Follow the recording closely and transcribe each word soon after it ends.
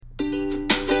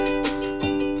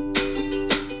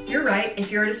if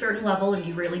you're at a certain level and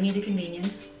you really need the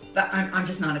convenience, but I'm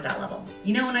just not at that level.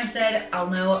 You know when I said I'll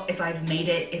know if I've made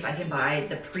it if I can buy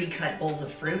the pre-cut bowls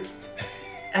of fruit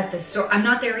at the store? I'm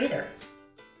not there either.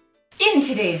 In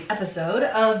today's episode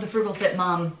of the Frugal Fit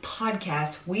Mom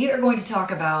podcast, we are going to talk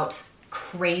about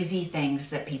crazy things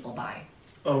that people buy.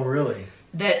 Oh, really?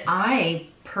 That I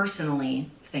personally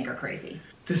think are crazy.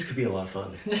 This could be a lot of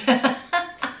fun.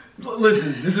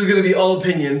 Listen, this is going to be all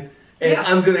opinion, and yeah.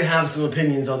 I'm going to have some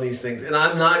opinions on these things, and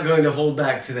I'm not going to hold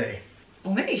back today.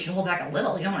 Well, maybe you should hold back a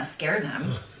little. You don't want to scare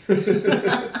them.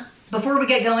 Before we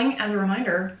get going, as a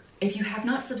reminder, if you have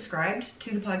not subscribed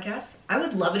to the podcast, I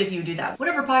would love it if you would do that.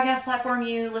 Whatever podcast platform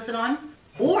you listen on,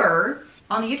 or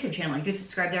on the YouTube channel. You can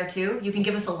subscribe there too. You can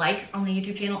give us a like on the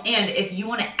YouTube channel. And if you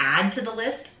want to add to the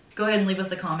list, go ahead and leave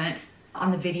us a comment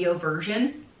on the video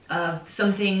version of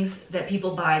some things that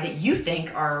people buy that you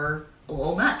think are a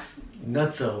little nuts.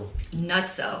 Nutso.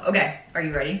 Okay, are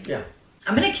you ready? Yeah.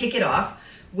 I'm going to kick it off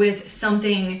with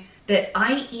something that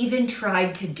I even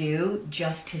tried to do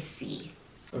just to see.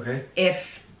 Okay.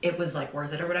 If it was like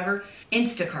worth it or whatever.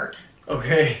 Instacart.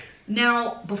 Okay.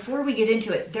 Now, before we get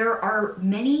into it, there are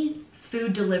many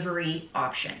food delivery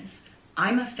options.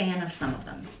 I'm a fan of some of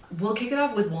them. We'll kick it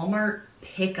off with Walmart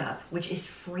Pickup, which is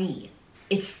free.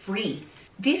 It's free.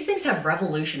 These things have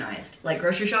revolutionized like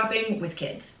grocery shopping with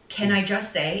kids. Can I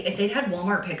just say, if they'd had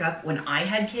Walmart Pickup when I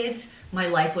had kids, my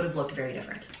life would have looked very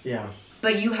different. Yeah.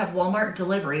 But you have Walmart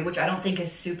delivery, which I don't think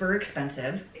is super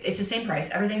expensive. It's the same price.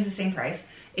 Everything's the same price.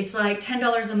 It's like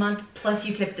 $10 a month plus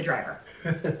you tip the driver.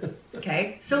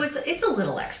 Okay? So it's a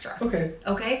little extra.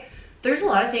 Okay? There's a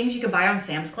lot of things you can buy on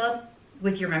Sam's Club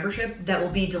with your membership that will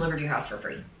be delivered to your house for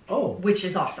free. Oh. Which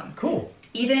is awesome. Cool.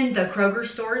 Even the Kroger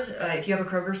stores, if you have a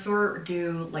Kroger store,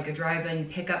 do like a drive-in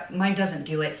pickup. Mine doesn't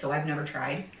do it, so I've never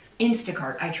tried.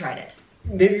 Instacart, I tried it.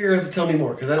 Maybe you're going to have to tell me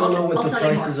more, because I don't know what the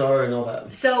prices are and all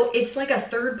that. So it's like a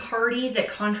third party that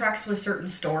contracts with certain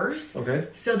stores. Okay.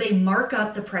 So they mark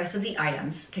up the price of the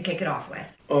items to kick it off with.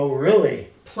 Oh, really?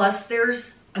 Plus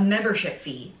there's a membership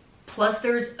fee. Plus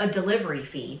there's a delivery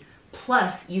fee.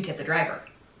 Plus you tip the driver.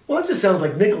 Well, that just sounds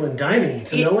like nickel and diming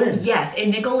to no end. Yes,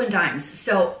 and nickel and dimes.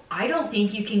 So I don't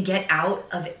think you can get out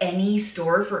of any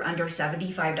store for under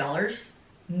 $75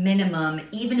 minimum,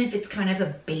 even if it's kind of a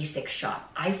basic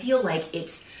shop. I feel like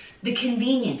it's the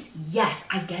convenience. Yes,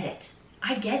 I get it.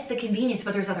 I get the convenience,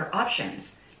 but there's other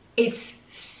options. It's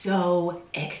so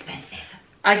expensive.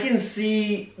 I can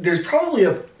see there's probably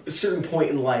a certain point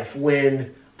in life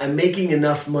when I'm making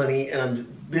enough money and I'm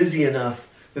busy enough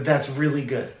that that's really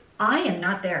good. I am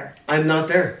not there. I'm not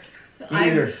there. Me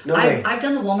either. No way. I've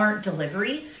done the Walmart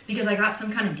delivery because I got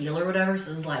some kind of deal or whatever,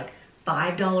 so it was like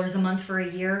 $5 a month for a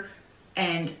year.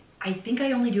 And I think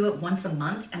I only do it once a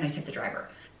month, and I tip the driver.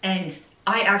 And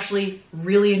I actually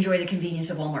really enjoy the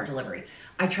convenience of Walmart delivery.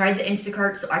 I tried the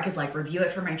Instacart so I could like review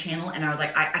it for my channel, and I was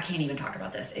like, I can't even talk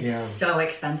about this. It's so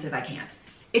expensive, I can't.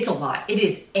 It's a lot. It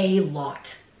is a lot.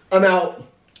 I'm out.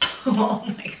 Oh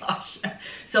my gosh.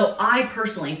 So I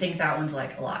personally think that one's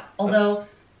like a lot. Although,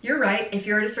 you're right, if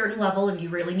you're at a certain level and you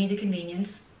really need the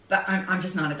convenience, but I'm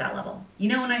just not at that level. You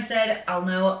know when I said I'll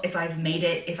know if I've made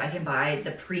it if I can buy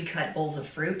the pre-cut bowls of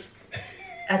fruit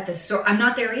at the store? I'm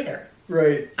not there either.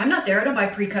 Right. I'm not there. I don't buy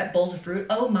pre-cut bowls of fruit.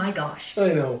 Oh my gosh. I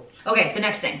know. Okay, the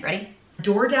next thing. Ready?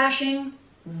 Door dashing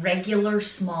regular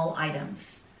small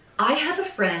items. I have a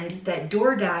friend that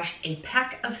door dashed a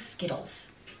pack of Skittles.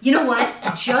 You know what?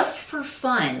 Just for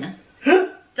fun.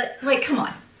 Like, come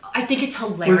on. I think it's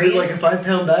hilarious. Was it like a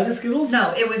 5-pound bag of Skittles?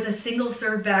 No, it was a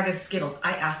single-serve bag of Skittles.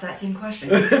 I asked that same question.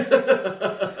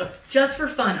 Just for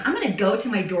fun. I'm going to go to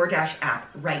my DoorDash app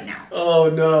right now. Oh,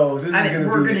 no.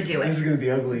 We're going to do it. This is going to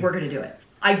be ugly. We're going to do it.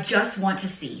 I just want to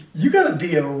see. You got to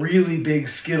be a really big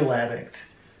Skittle addict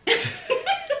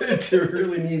to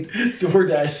really need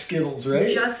DoorDash Skittles, right?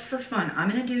 Just for fun. I'm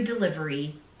going to do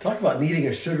delivery. Talk about needing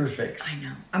a sugar fix. I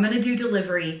know. I'm going to do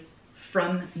delivery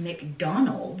from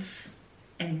McDonald's.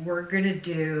 And we're going to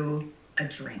do a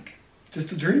drink.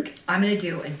 Just a drink? I'm going to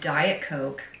do a Diet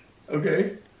Coke.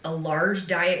 Okay. A large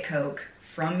Diet Coke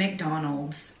from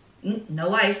McDonald's.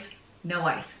 No ice. No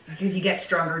ice. Because you get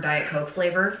stronger Diet Coke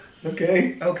flavor.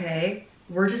 Okay.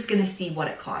 We're just going to see what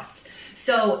it costs.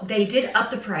 So they did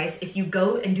up the price. If you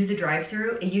go and do the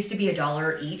drive-thru, it used to be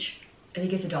 $1 each. I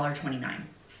think it's $1.29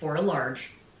 for a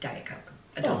large Diet Coke.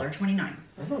 $1.29.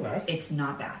 That's not bad. It's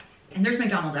not bad. And there's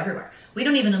McDonald's everywhere. We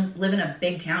don't even live in a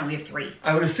big town. We have 3.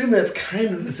 I would assume that's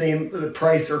kind of the same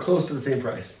price or close to the same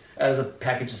price as a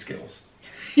package of Skittles.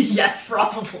 Yes,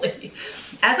 probably.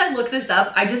 As I look this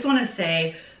up, I just want to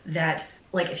say that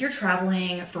like if you're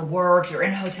traveling for work, you're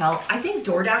in a hotel, I think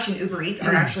DoorDash and Uber Eats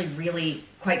are actually really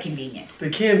quite convenient. They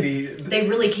can be. They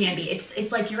really can be.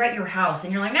 It's like you're at your house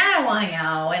and you're like, I don't want to go,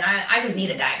 and I just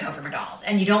need a Diet Coke from McDonald's,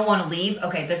 and you don't want to leave.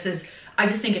 Okay, I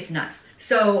just think it's nuts.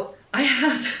 So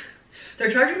they're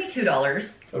charging me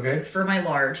 $2 Okay. for my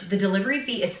large. The delivery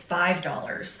fee is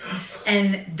 $5,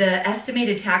 and the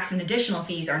estimated tax and additional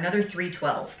fees are another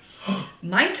 $3.12.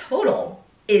 My total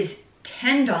is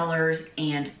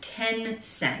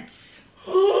 $10.10.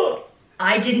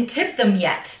 I didn't tip them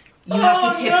yet. You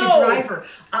have to tip the driver.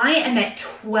 I am at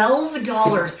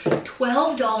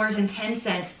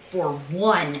 $12.10 for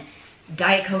one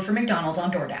Diet Coke from McDonald's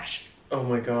on DoorDash. Oh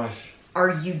my gosh. Are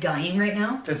you dying right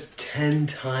now? That's 10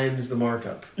 times the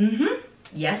markup. Mm-hmm.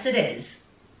 Yes, it is.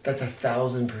 That's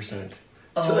 1,000%.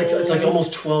 So it's like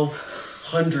almost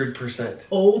 1,200%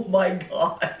 Oh my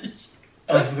gosh.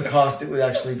 of the cost it would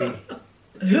actually be.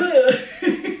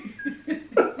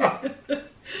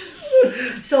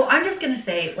 So I'm just gonna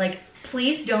say, like,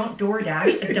 please don't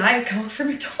DoorDash a Diet Coke from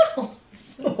McDonald's.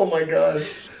 Oh my gosh.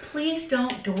 Please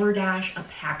don't DoorDash a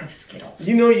pack of Skittles.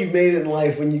 You know you made it in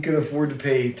life when you can afford to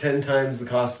pay 10 times the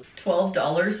cost.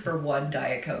 $12 for one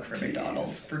Diet Coke from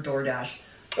McDonald's for DoorDash.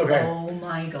 Okay. Oh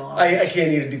my god. I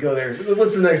can't even to go there.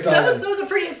 What's the next That item? was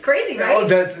it's crazy, right? Oh,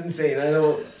 that's insane. I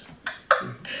don't.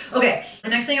 Okay, the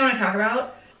next thing I want to talk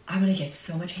about, I'm gonna get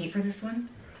so much hate for this one.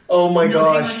 Oh my No,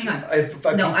 gosh. hang on.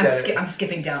 I No, peeked at it. I'm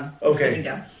skipping down. Okay. I'm skipping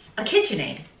down. A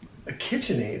KitchenAid. A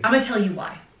KitchenAid? I'm gonna tell you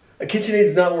why. A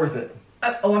KitchenAid's not worth it.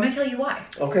 I'm gonna tell you why.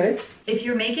 Okay. If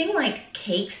you're making like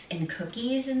cakes and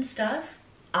cookies and stuff,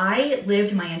 I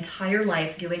lived my entire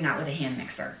life doing that with a hand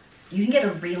mixer. You can get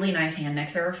a really nice hand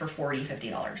mixer for $40,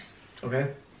 $50.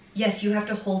 Okay. Yes, you have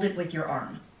to hold it with your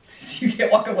arm. So you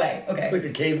can't walk away, okay? Like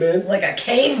a caveman? Like a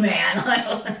caveman.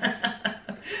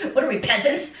 What are we,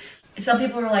 peasants? Some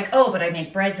people are like, oh, but I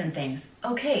make breads and things.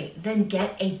 Okay, then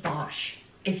get a Bosch.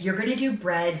 If you're gonna do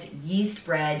breads, yeast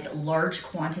breads, large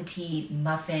quantity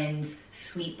muffins,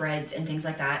 sweetbreads, and things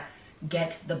like that,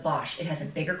 get the Bosch. It has a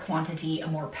bigger quantity, a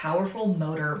more powerful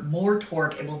motor, more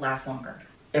torque, it will last longer.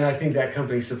 And I think that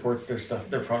company supports their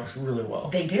products really well.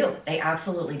 They do, they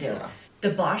absolutely do. Yeah. The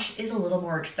Bosch is a little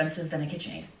more expensive than a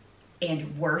KitchenAid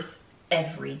and worth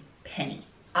every penny.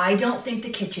 I don't think the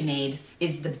KitchenAid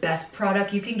is the best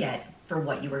product you can get for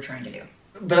what you were trying to do.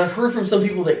 But I've heard from some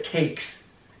people that cakes,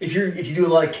 if you do a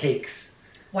lot of cakes.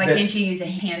 Why can't you use a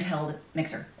handheld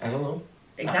mixer? I don't know.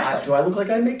 Exactly. Do I look like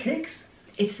I make cakes?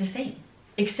 It's the same.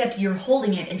 Except you're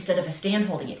holding it instead of a stand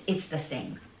holding it. It's the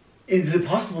same. Is it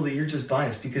possible that you're just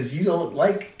biased because you don't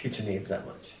like KitchenAids that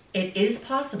much? It is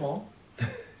possible.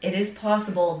 It is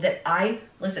possible that I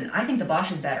think the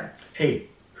Bosch is better. Hey,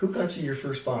 who got you your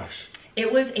first Bosch?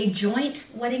 It was a joint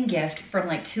wedding gift from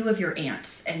like two of your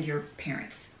aunts and your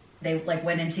parents. They like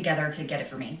went in together to get it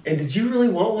for me. And did you really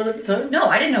want one at the time? No,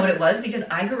 I didn't know what it was because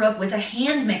I grew up with a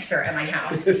hand mixer at my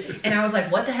house. And I was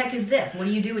like, what the heck is this? What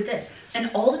do you do with this? And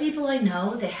all the people I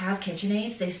know that have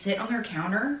KitchenAids, they sit on their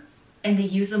counter and they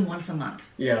use them once a month.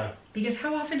 Yeah. Because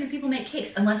how often do people make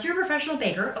cakes? Unless you're a professional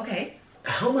baker, okay.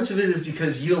 How much of it is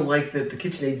because you don't like that the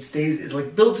KitchenAid is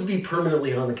like built to be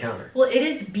permanently on the counter? Well, it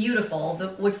is beautiful.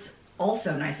 What's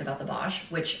also nice about the Bosch,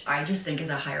 which I just think is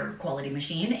a higher quality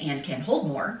machine and can hold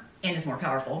more and is more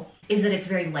powerful, is that it's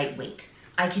very lightweight.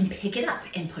 I can pick it up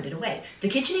and put it away. The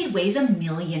KitchenAid weighs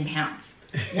 1,000,000 pounds.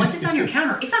 Once it's on your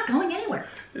counter, it's not going anywhere.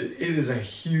 It is a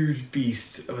huge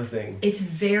beast of a thing. It's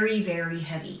very, very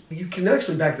heavy. You can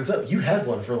actually back this up. You had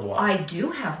one for a little while. I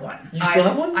do have one. You still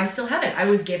have one? I still have it. I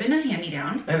was given a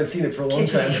hand-me-down I haven't seen it for a long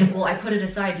KitchenAid. time. Well, I put it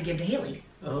aside to give to Haley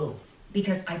Oh.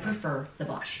 because I prefer the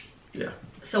Bosch. Yeah.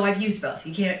 So I've used both.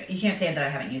 You can't say that I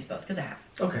haven't used both because I have.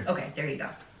 Okay. Okay, there you go.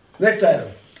 Next item.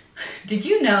 Did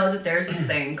you know that there's this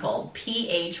thing called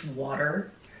pH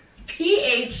water?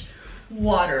 pH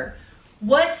water.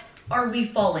 What are we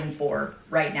falling for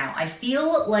right now? I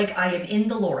feel like I am in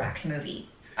the Lorax movie.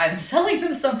 I'm selling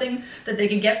them something that they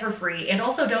can get for free and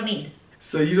also don't need.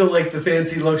 So you don't like the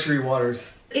fancy luxury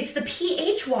waters? It's the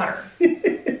pH water.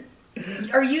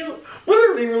 Are you... What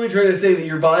are they really trying to say? That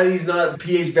your body's not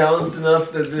pH balanced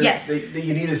enough that, Yes. that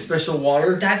you need a special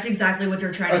water? That's exactly what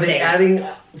they're trying Are to they say. adding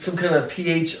some kind of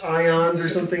pH ions or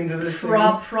something to this thing?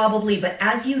 Probably, but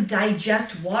as you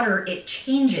digest water, it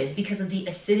changes because of the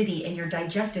acidity in your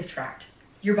digestive tract.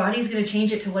 Your body's going to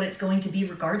change it to what it's going to be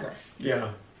regardless.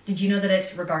 Yeah. Did you know that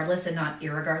it's regardless and not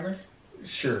irregardless?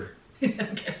 Sure.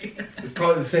 Okay. It's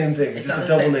probably the same thing. It's just not a the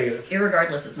double same. negative.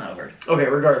 Irregardless is not a word. Okay,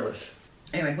 regardless.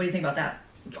 Anyway, what do you think about that?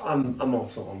 I'm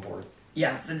also on board.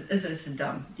 Yeah, this is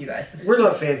dumb, you guys. We're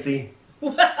not fancy.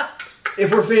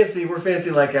 If we're fancy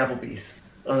like Applebee's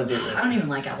on a date night. I don't even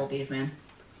like Applebee's, man.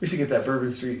 We should get that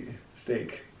Bourbon Street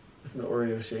steak with an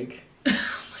Oreo shake.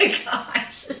 Oh my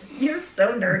gosh, you're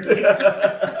so nerdy.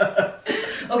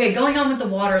 Okay, going on with the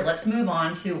water, let's move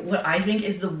on to what I think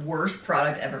is the worst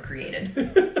product ever created.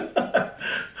 I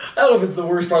don't know if it's the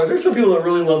worst product. There's some people that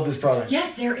really love this product.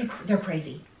 Yes, they're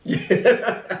crazy.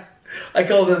 Yeah. I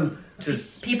call them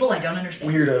just people I don't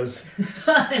understand. weirdos.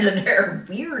 They're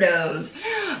weirdos.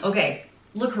 Okay,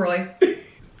 LaCroix.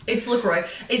 It's LaCroix.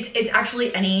 It's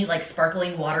actually any like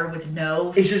sparkling water with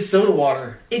no... It's just soda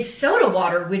water. It's soda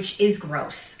water, which is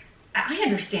gross. I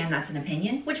understand that's an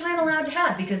opinion, which I'm allowed to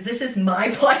have because this is my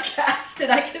podcast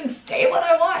and I can say what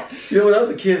I want. You know, when I was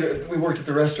a kid, we worked at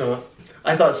the restaurant.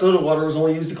 I thought soda water was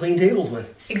only used to clean tables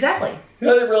with. Exactly. I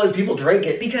didn't realize people drank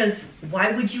it. Because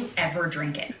why would you ever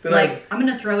drink it? But like, I'm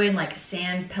going to throw in like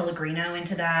San Pellegrino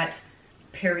into that.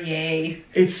 Perrier.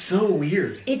 It's so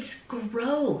weird. It's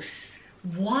gross.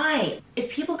 Why?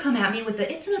 If people come at me with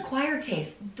it's an acquired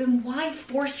taste, then why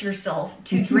force yourself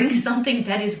to drink something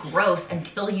that is gross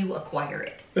until you acquire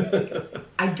it?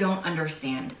 I don't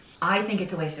understand. I think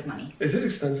it's a waste of money. Is it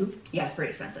expensive? Yeah, it's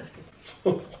pretty expensive.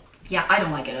 Yeah, I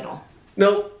don't like it at all.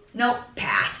 No. Nope,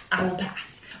 pass. I will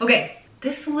pass. Okay,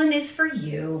 this one is for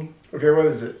you. Okay, what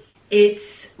is it?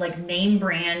 It's like name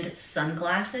brand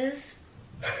sunglasses.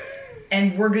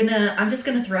 And I'm just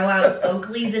gonna throw out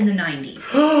Oakley's in the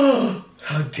 90s.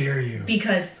 How dare you?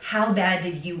 Because how bad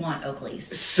did you want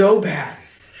Oakley's? So bad.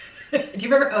 Do you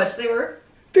remember how much they were?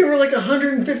 They were like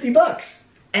 $150.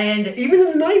 And even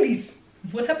in the 90s.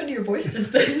 What happened to your voice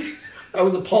just then? I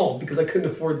was appalled because I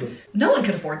couldn't afford them. No one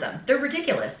could afford them. They're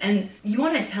ridiculous. And you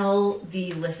want to tell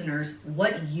the listeners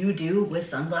what you do with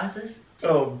sunglasses?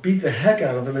 Oh, beat the heck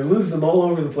out of them and lose them all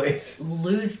over the place.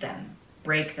 Lose them.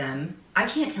 Break them. I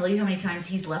can't tell you how many times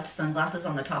he's left sunglasses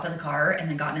on the top of the car and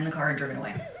then gotten in the car and driven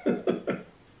away.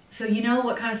 So you know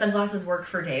what kind of sunglasses work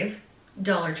for Dave?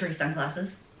 Dollar Tree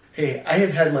sunglasses. Hey, I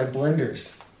have had my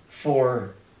blenders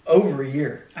for over a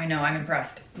year. I know, I'm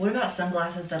impressed. What about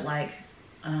sunglasses that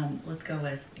let's go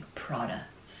with Prada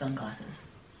sunglasses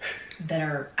that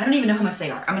are, I don't even know how much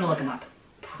they are. I'm going to look them up.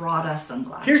 Prada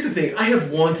sunglasses. Here's the thing. I have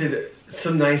wanted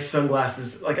some nice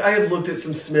sunglasses. Like I have looked at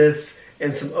some Smiths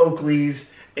and some Oakleys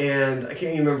and I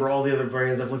can't even remember all the other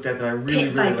brands I've looked at that I really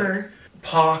Viper. like.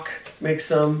 POC makes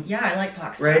some. Yeah, I like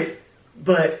POC stuff. Right?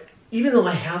 But even though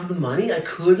I have the money, I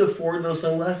could afford those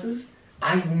sunglasses.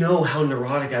 I know how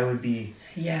neurotic I would be.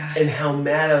 Yeah. And how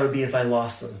mad I would be if I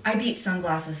lost them. I beat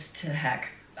sunglasses to heck.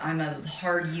 I'm a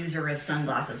hard user of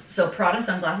sunglasses. So Prada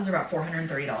sunglasses are about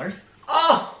 $430.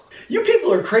 Oh! You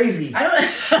people are crazy. I don't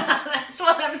that's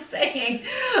what I'm saying.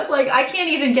 Like, I can't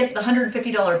even get the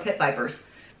 $150 Pit Vipers.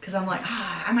 Because I'm like,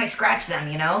 I might scratch them,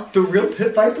 you know? The real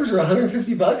Pit Vipers are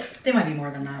 $150? They might be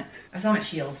more than that. I saw them at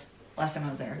Shields last time I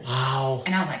was there. Wow.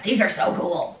 And I was like, these are so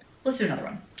cool. Let's do another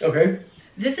one. Okay.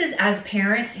 This is as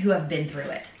parents who have been through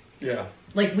it. Yeah.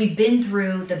 Like, we've been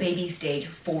through the baby stage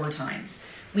 4 times.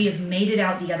 We have made it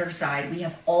out the other side. We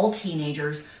have all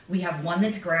teenagers. We have one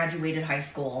that's graduated high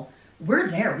school.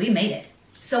 We're there. We made it.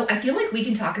 So I feel like we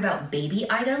can talk about baby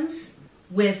items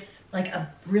with like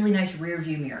a really nice rear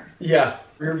view mirror. Yeah,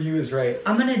 rear view is right.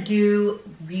 I'm going to do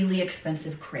really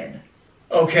expensive crib.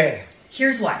 Okay.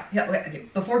 Here's why. Okay.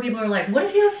 Before people are like, what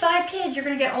if you have 5 kids? You're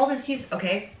going to get all this use.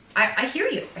 Okay. I hear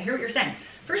you. I hear what you're saying.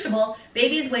 First of all,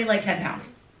 babies weigh like 10 pounds.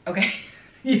 Okay.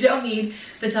 You don't need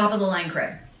the top of the line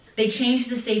crib. They change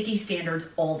the safety standards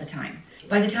all the time.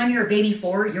 By the time you're a baby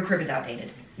 4, your crib is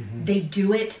outdated. Mm-hmm. They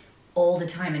do it all the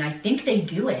time. And I think they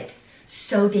do it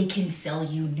so they can sell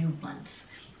you new ones.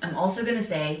 I'm also going to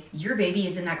say your baby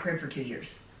is in that crib for 2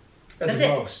 years. At the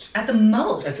most. At the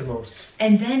most. At the most.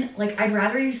 And then, like, I'd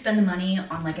rather you spend the money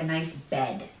on like a nice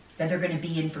bed that they're going to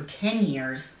be in for 10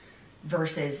 years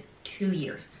versus 2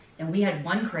 years. And we had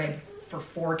one crib for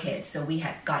 4 kids. So we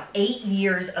had got 8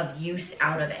 years of use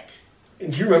out of it.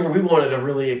 And do you remember we wanted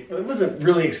it wasn't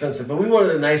really expensive, but we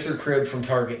wanted a nicer crib from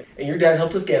Target. And your dad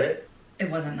helped us get it. It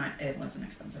wasn't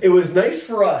expensive. It was nice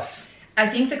for us. I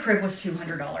think the crib was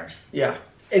 $200. Yeah.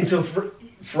 And so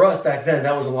for us back then,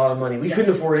 that was a lot of money. We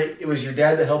couldn't afford it. It was your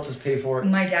dad that helped us pay for it.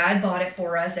 My dad bought it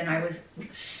for us, and I was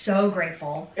so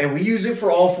grateful. And we used it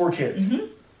for all 4 kids. Mm-hmm.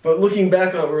 But looking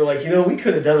back on it, we were like, we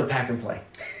could have done a pack and play.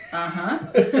 Uh-huh.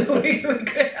 we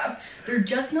could have. They're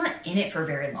just not in it for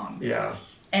very long. Yeah.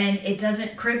 And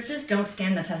cribs just don't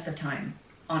stand the test of time,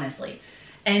 honestly.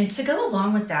 And to go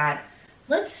along with that,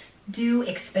 let's do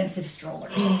expensive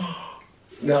strollers.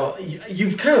 Now,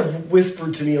 you've kind of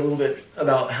whispered to me a little bit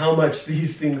about how much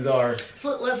these things are.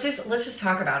 So let's just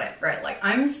talk about it, right? Like,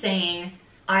 I'm saying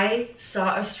I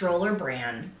saw a stroller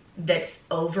brand that's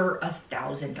over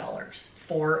 $1,000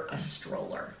 for a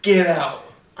stroller. Get out.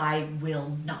 I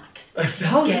will not.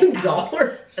 $1,000?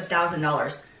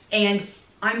 $1,000. And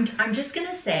I'm just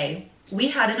gonna say, we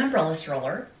had an umbrella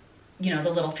stroller, you know, the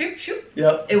little shoop shoop.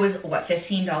 Yep. It was what,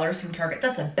 $15 from Target.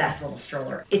 That's the best little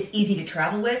stroller. It's easy to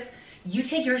travel with. You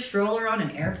take your stroller on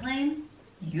an airplane,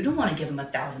 you don't want to give them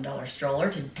 $1,000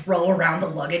 stroller to throw around the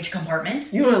luggage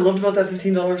compartment. You know what I loved about that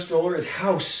 $15 stroller is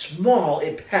how small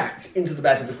it packed into the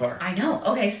back of the car. I know.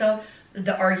 Okay, so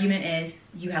the argument is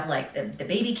you have like the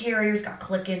baby carriers got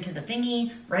click into the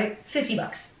thingy, right?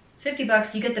 $50.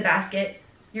 $50, you get the basket.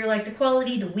 You're like, the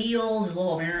quality, the wheels, the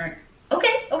little...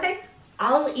 Okay.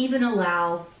 I'll even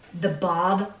allow the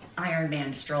Bob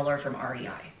Ironman stroller from REI.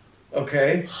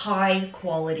 Okay. High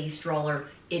quality stroller.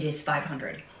 It is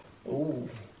 $500. Ooh.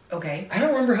 Okay. I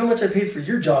don't remember how much I paid for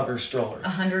your jogger stroller.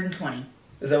 $120.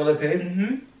 Is that what I paid?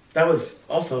 Mm-hmm. That was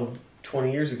also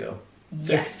 20 years ago.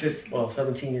 Yes.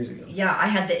 17 years ago. Yeah, I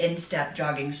had the Instep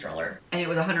jogging stroller, and it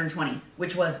was $120,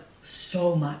 which was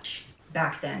so much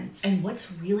back then. And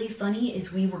what's really funny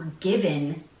is we were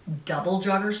given double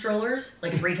jogger strollers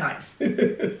like 3 times.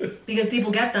 Because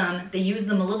people get them, they use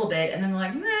them a little bit, and then they're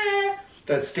like, meh.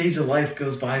 That stage of life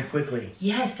goes by quickly.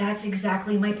 Yes, that's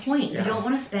exactly my point. Yeah. You don't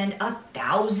want to spend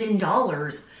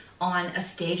 $1,000 on a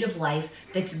stage of life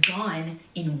that's gone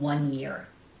in 1 year.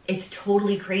 It's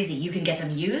totally crazy. You can get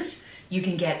them used. You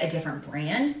can get a different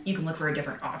brand. You can look for a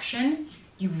different option.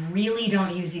 You really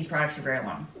don't use these products for very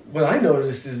long. What I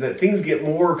noticed is that things get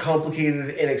more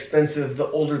complicated and expensive the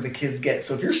older the kids get.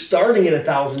 So if you're starting at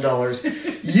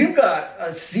 $1,000, you've got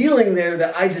a ceiling there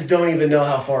that I just don't even know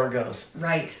how far it goes.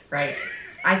 Right.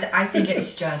 I think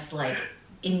it's just like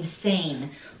insane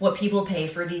what people pay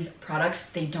for these products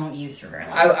they don't use for very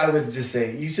long. I would just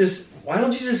say, why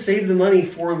don't you just save the money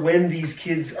for when these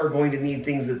kids are going to need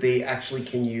things that they actually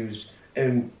can use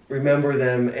and remember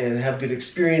them and have good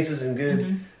experiences and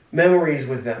good memories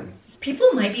with them.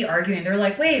 People might be arguing. They're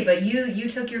like, wait, but you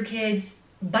took your kids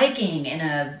biking in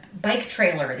a bike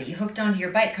trailer that you hooked onto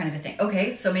your bike kind of a thing.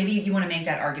 Okay, so maybe you want to make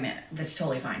that argument. That's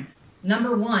totally fine.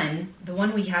 Number one, the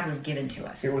one we had was given to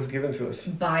us. It was given to us.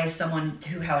 By someone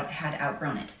who had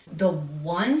outgrown it. The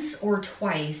once or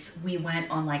twice we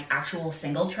went on like actual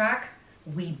single track,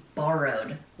 we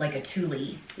borrowed like a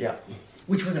Thule. Yeah.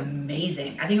 Which was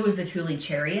amazing. I think it was the Thule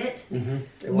Chariot,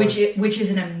 which is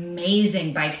an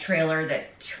amazing bike trailer that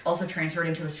also transferred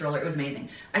into a stroller. It was amazing.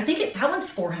 I think that one's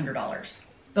 $400,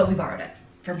 but we borrowed it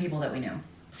from people that we knew.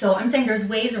 So I'm saying there's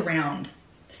ways around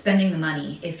spending the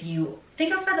money if you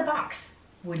think outside the box,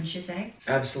 wouldn't you say?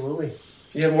 Absolutely.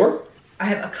 You have more? I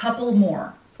have a couple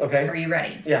more. Okay. Are you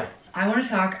ready? Yeah. I want to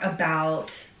talk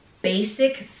about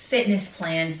basic fitness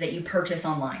plans that you purchase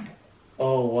online.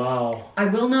 Oh, wow. I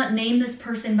will not name this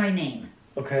person by name.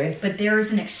 Okay. But there is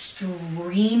an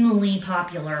extremely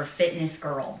popular fitness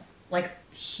girl. Like,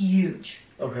 huge.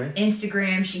 Okay.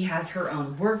 Instagram, she has her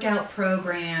own workout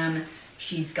program.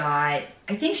 She's got,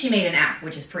 I think she made an app,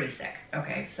 which is pretty sick.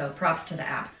 Okay, so props to the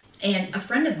app. And a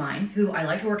friend of mine, who I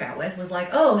like to work out with, was like,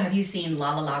 oh, have you seen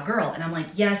La La La Girl? And I'm like,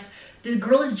 yes, this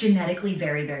girl is genetically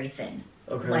very, very thin.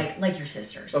 Okay. Like your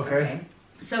sisters. Okay.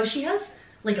 So she has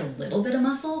like a little bit of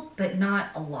muscle, but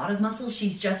not a lot of muscle.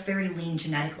 She's just very lean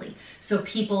genetically. So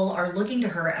people are looking to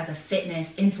her as a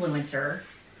fitness influencer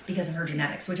because of her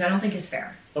genetics, which I don't think is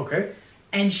fair. Okay.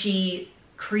 And she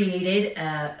created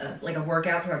a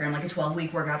workout program, like a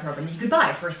 12-week workout program that you could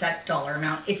buy for a set dollar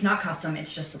amount. It's not custom,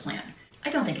 it's just the plan. I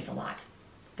don't think it's a lot,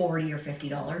 $40 or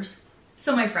 $50.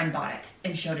 So my friend bought it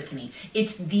and showed it to me.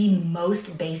 It's the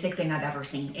most basic thing I've ever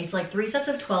seen. It's like 3 sets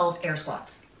of 12 air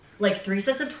squats, like 3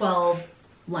 sets of 12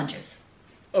 lunges.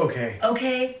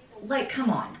 Okay, like come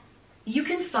on. You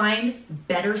can find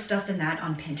better stuff than that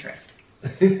on Pinterest.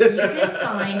 You can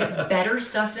find better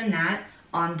stuff than that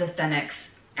on the Thenx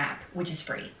app, which is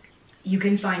free. You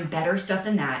can find better stuff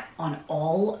than that on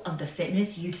all of the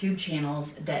fitness YouTube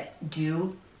channels that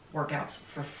do workouts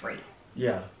for free.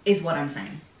 Yeah. Is what I'm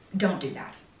saying. Don't do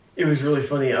that. It was really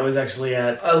funny. I was actually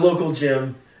at a local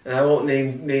gym, and I won't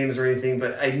name names or anything,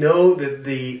 but I know that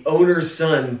the owner's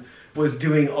son was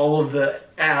doing all of the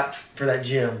app for that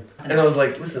gym. And I was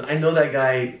like, listen, I know that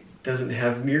guy doesn't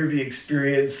have near the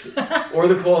experience or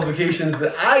the qualifications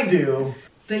that I do.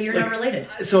 But you're not related.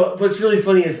 So what's really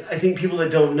funny is I think people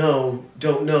that don't know.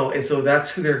 And so that's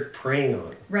who they're preying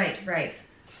on. Right.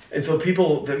 And so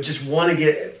people that just want to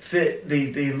get fit,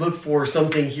 they look for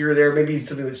something here or there, maybe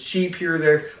something that's cheap here or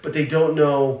there, but they don't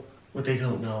know what they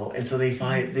don't know. And so they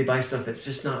buy stuff that's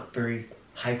just not very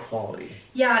high quality.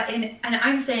 Yeah, and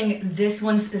I'm saying this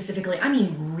one specifically, I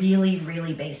mean really,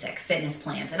 really basic fitness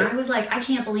plans. And I was like, I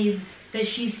can't believe that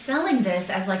she's selling this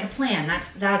as like a plan.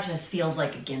 That just feels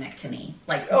like a gimmick to me.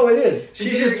 Like, oh, it is.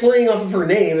 She's just playing off of her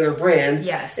name and her brand.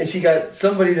 Yes. And she got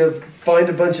somebody to find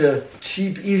a bunch of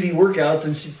cheap, easy workouts,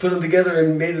 and she put them together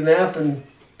and made an app and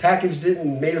packaged it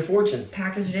and made a fortune.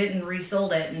 Packaged it and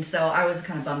resold it, and so I was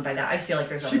kind of bummed by that. I just feel like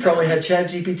there's. She probably had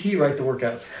ChatGPT write the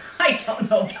workouts. I don't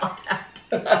know about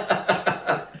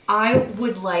that. I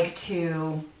would like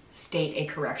to state a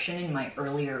correction in my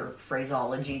earlier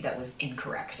phraseology that was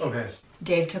incorrect. Okay.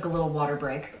 Dave took a little water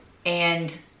break,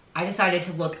 and I decided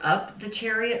to look up the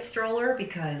Chariot stroller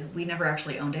because we never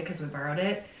actually owned it because we borrowed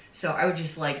it. So I would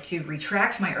just like to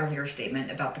retract my earlier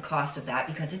statement about the cost of that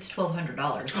because it's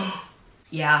 $1,200.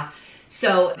 Yeah.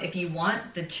 So if you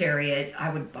want the Chariot, I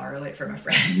would borrow it from a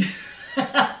friend.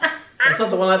 That's not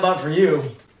the one I bought for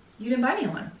you. You didn't buy me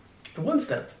one. The one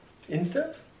step.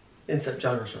 Instep? Instep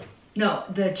jogger stroller. No,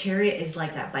 the Chariot is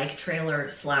like that bike trailer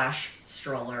 /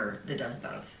 stroller that does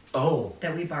both. Oh.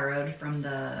 That we borrowed from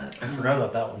the... I forgot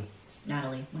about that one.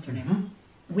 Natalie, what's her name?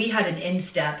 We had an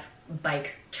Instep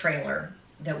bike trailer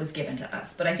that was given to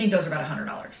us, but I think those are about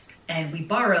 $100. And we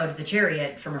borrowed the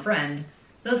Chariot from a friend.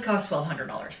 Those cost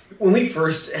 $1,200. When we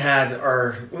had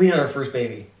our first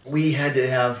baby, we had to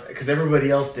have, because everybody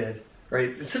else did, right?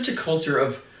 It's such a culture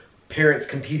of parents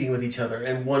competing with each other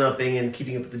and one-upping and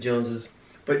keeping up with the Joneses.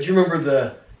 But do you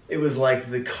remember it was like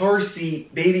the car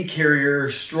seat, baby carrier,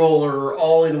 stroller,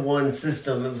 all in one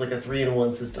system. It was like a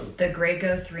 3-in-1 system. The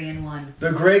Graco 3-in-1. The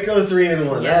Graco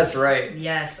 3-in-1, yes. That's right.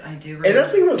 Yes, I do remember. And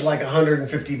that thing was like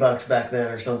 $150 back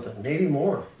then or something, maybe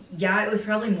more. Yeah, it was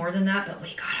probably more than that, but we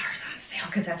got ours on sale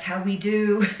because that's how we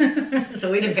do. So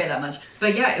we didn't pay that much.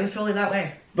 But yeah, it was totally that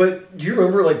way. But do you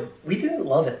remember, we didn't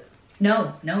love it.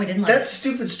 No, we didn't love it. That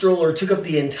stupid stroller took up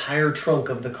the entire trunk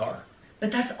of the car.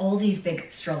 But that's all these big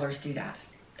strollers do that.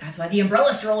 That's why the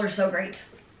umbrella stroller is so great.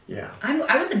 Yeah.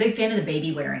 I was a big fan of the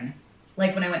baby wearing.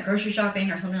 Like when I went grocery shopping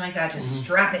or something like that, just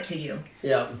strap it to you.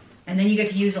 Yeah. And then you get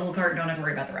to use the whole cart and don't have to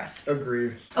worry about the rest.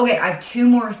 Agreed. Okay, I have 2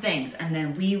 more things and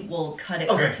then we will cut it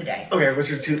for today. Okay, what's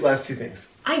your last 2 things?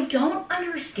 I don't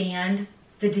understand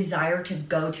the desire to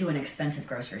go to an expensive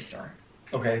grocery store.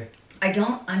 Okay. I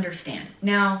don't understand.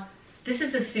 Now, this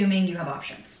is assuming you have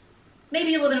options.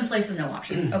 Maybe you live in a place with no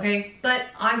options, okay? But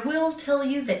I will tell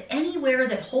you that anywhere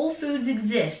that Whole Foods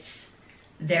exists,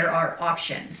 there are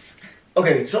options.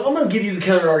 Okay, so I'm going to give you the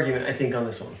counter argument, I think, on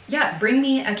this one. Yeah, bring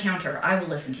me a counter. I will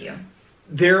listen to you.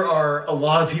 There are a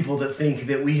lot of people that think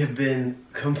that we have been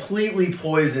completely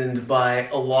poisoned by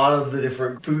a lot of the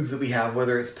different foods that we have,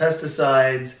 whether it's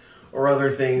pesticides or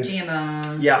other things.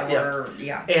 GMOs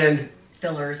Yeah. And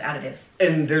fillers, additives.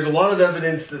 And there's a lot of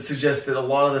evidence that suggests that a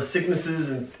lot of the sicknesses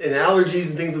and allergies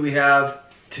and things that we have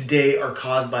today are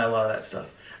caused by a lot of that stuff.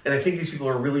 And I think these people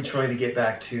are really trying to get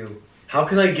back to, how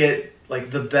can I get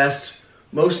the best,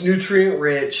 most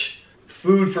nutrient-rich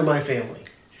food for my family?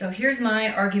 So here's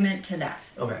my argument to that.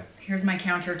 Okay. Here's my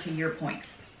counter to your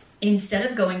point. Instead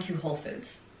of going to Whole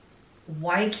Foods,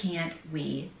 why can't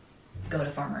we go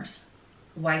to farmers?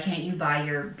 Why can't you buy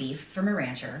your beef from a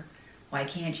rancher? Why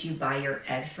can't you buy your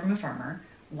eggs from a farmer?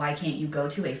 Why can't you go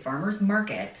to a farmer's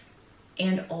market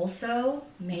and also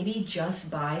maybe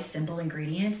just buy simple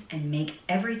ingredients and make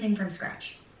everything from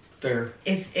scratch? Fair.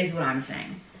 Is what I'm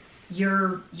saying.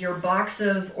 Your box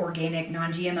of organic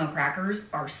non-GMO crackers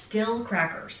are still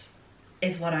crackers,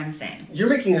 is what I'm saying. You're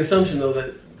making an assumption, though,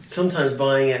 that sometimes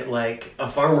buying at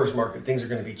a farmer's market, things are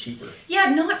going to be cheaper. Yeah,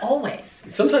 not always.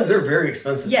 Sometimes they're very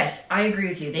expensive. Yes, I agree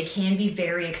with you. They can be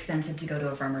very expensive to go to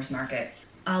a farmer's market.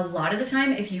 A lot of the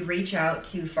time, if you reach out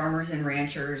to farmers and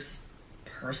ranchers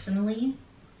personally,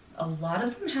 a lot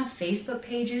of them have Facebook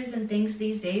pages and things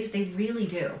these days. They really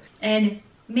do. And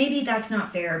maybe that's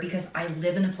not fair because I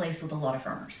live in a place with a lot of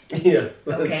farmers. Yeah,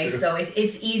 that's okay, true. so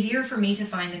it's easier for me to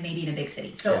find than maybe in a big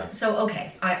city. So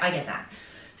okay, I get that.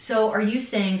 So are you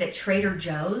saying that Trader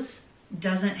Joe's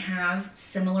doesn't have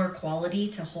similar quality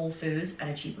to Whole Foods at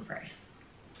a cheaper price?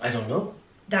 I don't know.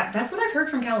 That's what I've heard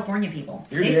from California people.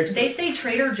 You're the expert. They say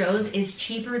Trader Joe's is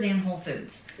cheaper than Whole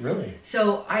Foods. Really?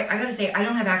 So I gotta say, I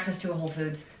don't have access to a Whole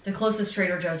Foods. The closest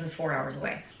Trader Joe's is 4 hours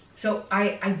away. So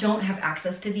I don't have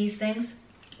access to these things.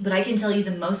 But I can tell you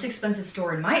the most expensive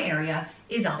store in my area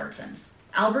is Albertsons.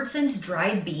 Albertsons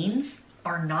dried beans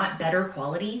are not better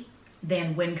quality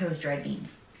than Winco's dried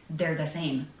beans. They're the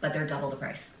same, but they're double the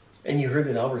price. And you heard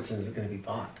that Albertsons is going to be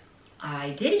bought.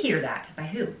 I did hear that. By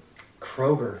who?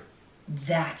 Kroger.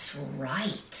 That's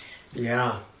right.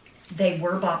 Yeah. They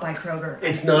were bought by Kroger.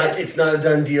 It's not. Yes. It's not a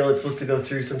done deal. It's supposed to go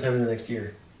through sometime in the next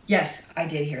year. Yes, I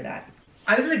did hear that.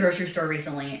 I was at the grocery store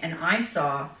recently and I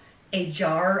saw a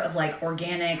jar of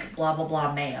organic blah blah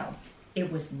blah mayo. It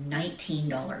was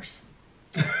 $19.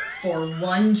 for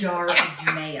 1 jar of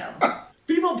mayo.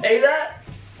 People pay that?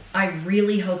 I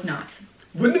really hope not.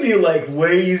 Wouldn't it be like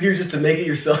way easier just to make it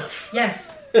yourself? Yes.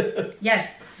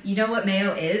 Yes. You know what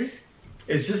mayo is?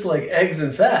 It's just like eggs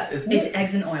and fat, isn't it? It's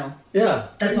eggs and oil. Yeah.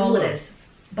 That's all it is.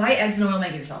 Buy eggs and oil,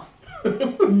 make it yourself.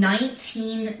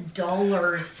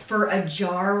 $19 for a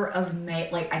jar of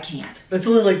mayo. Like, I can't. That's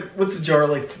only like, what's a jar?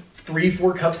 Like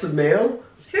 3-4 cups of mayo?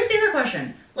 Here's the other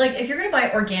question. Like, if you're going to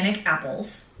buy organic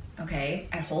apples, okay,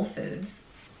 at Whole Foods,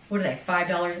 what are they,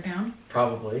 $5 a pound?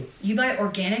 Probably. You buy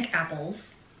organic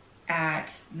apples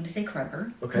at, I'm going to say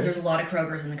Kroger, because there's a lot of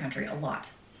Krogers in the country, a lot.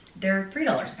 They're $3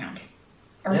 a pound.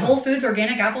 Are Whole Foods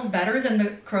organic apples better than the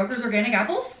Kroger's organic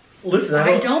apples? Listen,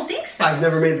 I don't think so. I've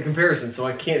never made the comparison, so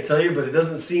I can't tell you, but it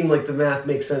doesn't seem like the math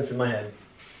makes sense in my head.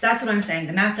 That's what I'm saying.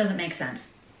 The math doesn't make sense.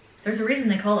 There's a reason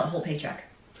they call it Whole Paycheck.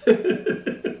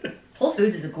 Whole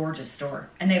Foods is a gorgeous store,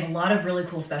 and they have a lot of really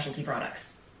cool specialty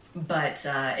products. But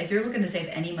if you're looking to save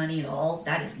any money at all,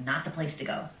 that is not the place to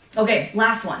go. Okay,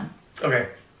 last one. Okay.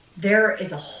 There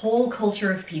is a whole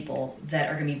culture of people that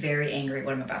are going to be very angry at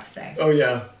what I'm about to say. Oh,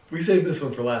 yeah. We saved this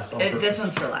one for last. This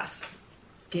one's for last.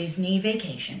 Disney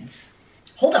vacations.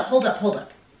 Hold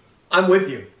up. I'm with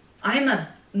you. I'm a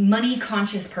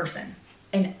money-conscious person,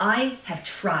 and I have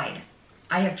tried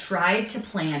to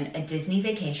plan a Disney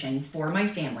vacation for my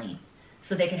family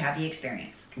so they could have the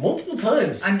experience. Multiple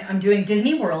times. I'm doing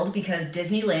Disney World because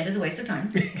Disneyland is a waste of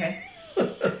time, okay?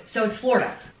 So it's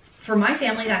Florida. For my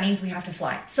family, that means we have to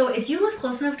fly. So if you live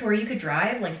close enough to where you could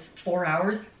drive, like 4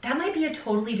 hours, that might be a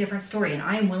totally different story, and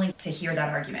I am willing to hear that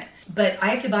argument. But I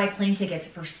have to buy plane tickets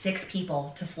for 6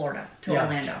 people to Florida, to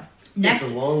Orlando. Next,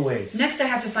 it's a long ways. Next, I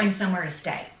have to find somewhere to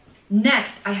stay.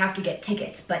 Next, I have to get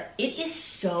tickets, but it is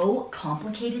so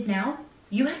complicated now.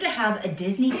 You have to have a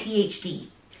Disney PhD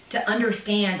to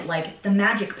understand, like, the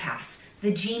Magic Pass, the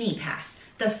Genie Pass,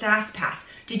 the Fast Pass.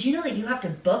 Did you know that you have to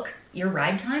book your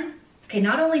ride time? Okay,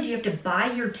 not only do you have to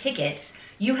buy your tickets,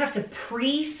 you have to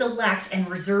pre-select and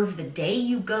reserve the day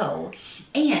you go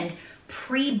and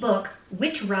pre-book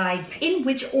which rides in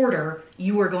which order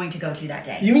you are going to go to that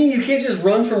day. You mean you can't just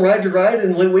run from ride to ride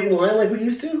and wait in line like we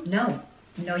used to? No,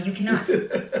 you cannot.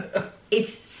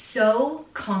 It's so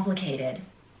complicated.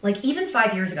 Like, even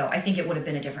 5 years ago, I think it would have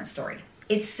been a different story.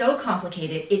 It's so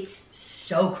complicated. It's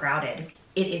so crowded.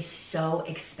 It is so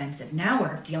expensive. Now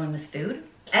we're dealing with food.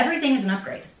 Everything is an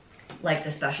upgrade. Like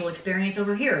the special experience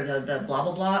over here, the blah,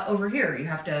 blah, blah over here. You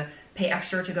have to pay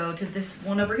extra to go to this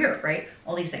one over here, right?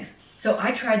 All these things. So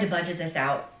I tried to budget this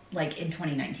out like in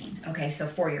 2019. Okay, so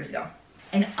 4 years ago.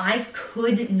 And I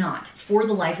could not, for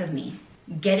the life of me,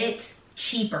 get it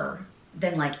cheaper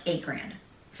than like $8,000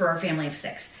 for our family of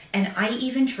 6. And I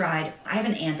even tried, I have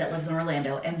an aunt that lives in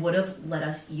Orlando and would have let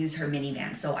us use her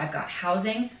minivan. So I've got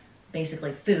housing,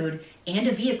 basically food, and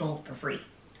a vehicle for free.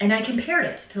 And I compared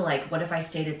it to like, what if I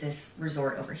stayed at this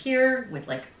resort over here with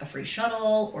like a free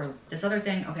shuttle or this other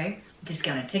thing, okay?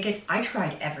 Discounted tickets. I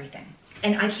tried everything.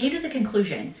 And I came to the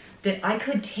conclusion that I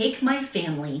could take my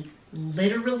family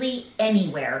literally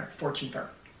anywhere for cheaper.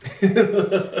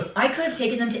 I could have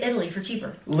taken them to Italy for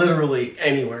cheaper. Literally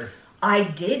anywhere. I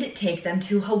did take them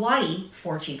to Hawaii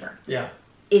for cheaper. Yeah.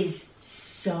 Is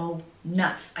so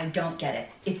nuts. I don't get it.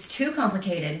 It's too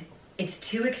complicated. It's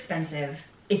too expensive.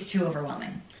 It's too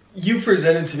overwhelming. You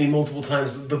presented to me multiple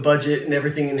times the budget and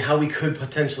everything and how we could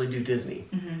potentially do Disney.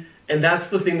 Mm-hmm. And that's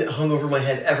the thing that hung over my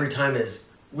head every time is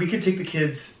we could take the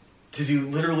kids to do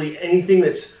literally anything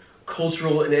that's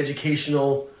cultural and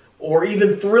educational or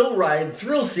even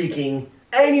thrill seeking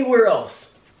anywhere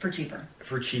else. For cheaper.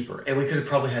 For cheaper. And we could have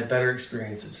probably had better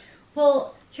experiences.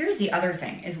 Well, here's the other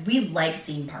thing is we like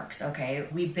theme parks, okay?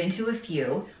 We've been to a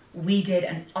few. We did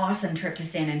an awesome trip to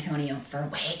San Antonio for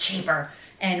way cheaper.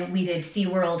 And we did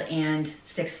SeaWorld and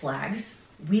Six Flags.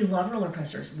 We love roller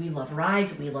coasters. We love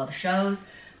rides. We love shows.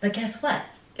 But guess what?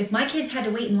 If my kids had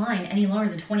to wait in line any longer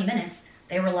than 20 minutes,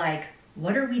 they were like,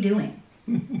 what are we doing?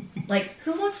 Like,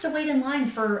 who wants to wait in line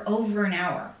for over an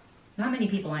hour? Not many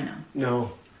people I know.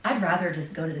 No. I'd rather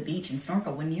just go to the beach and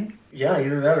snorkel, wouldn't you? Yeah,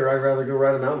 either that or I'd rather go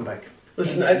ride a mountain bike.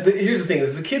 Listen, here's the thing,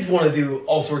 is the kids want to do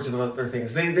all sorts of other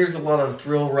things. There's a lot of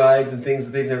thrill rides and things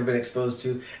that they've never been exposed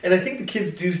to. And I think the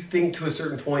kids do think to a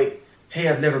certain point, hey,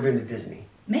 I've never been to Disney.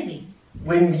 Maybe.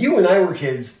 When you and I were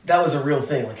kids, that was a real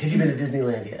thing. Like, have you been to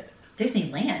Disneyland yet?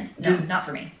 Disneyland? No, not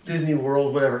for me. Disney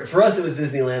World, whatever. For us, it was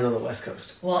Disneyland on the West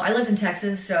Coast. Well, I lived in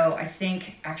Texas, so I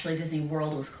think actually Disney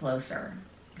World was closer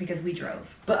because we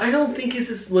drove. But I don't think it's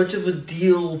as much of a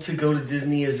deal to go to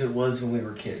Disney as it was when we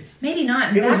were kids. Maybe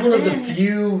not. It was one of the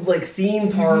few like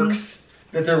theme parks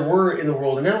that there were in the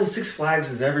world. And now Six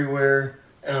Flags is everywhere.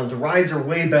 The rides are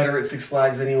way better at Six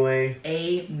Flags anyway.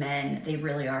 Amen. They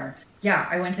really are. Yeah,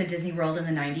 I went to Disney World in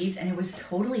the 90s and it was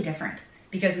totally different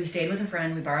because we stayed with a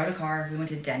friend, we borrowed a car, we went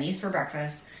to Denny's for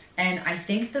breakfast, and I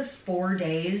think the 4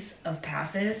 days of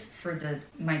passes for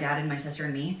my dad and my sister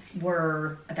and me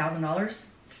were $1,000.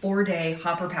 4-day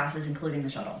hopper passes, including the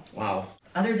shuttle. Wow.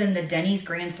 Other than the Denny's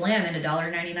Grand Slam at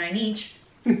 $1.99 each,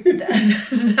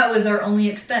 that was our only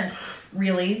expense,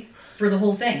 really, for the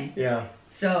whole thing. Yeah.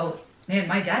 So, man,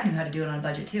 my dad knew how to do it on a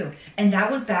budget too. And that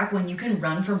was back when you can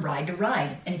run from ride to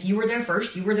ride. And if you were there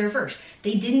first, you were there first.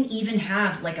 They didn't even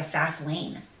have like a fast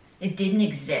lane. It didn't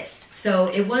exist. So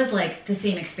it was like the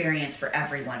same experience for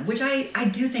everyone, which I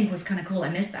do think was kind of cool. I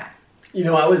missed that. You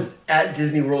know, I was at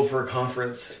Disney World for a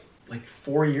conference like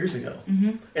 4 years ago.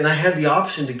 Mm-hmm. And I had the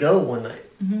option to go one night.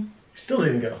 Mm-hmm. Still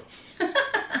didn't go.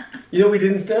 You know what we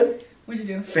did instead? What'd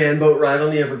you do? Fan boat ride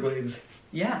on the Everglades.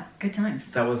 Yeah, good times.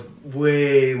 That was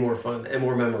way more fun and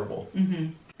more memorable.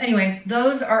 Mm-hmm. Anyway,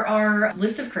 those are our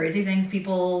list of crazy things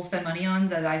people spend money on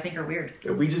that I think are weird.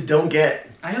 That we just don't get.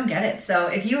 I don't get it. So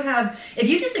if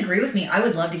you disagree with me, I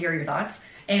would love to hear your thoughts.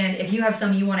 And if you have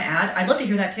some you want to add, I'd love to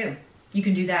hear that too. You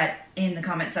can do that in the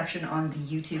comment section on the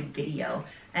YouTube video.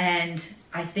 And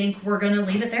I think we're going to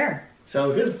leave it there.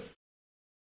 Sounds good.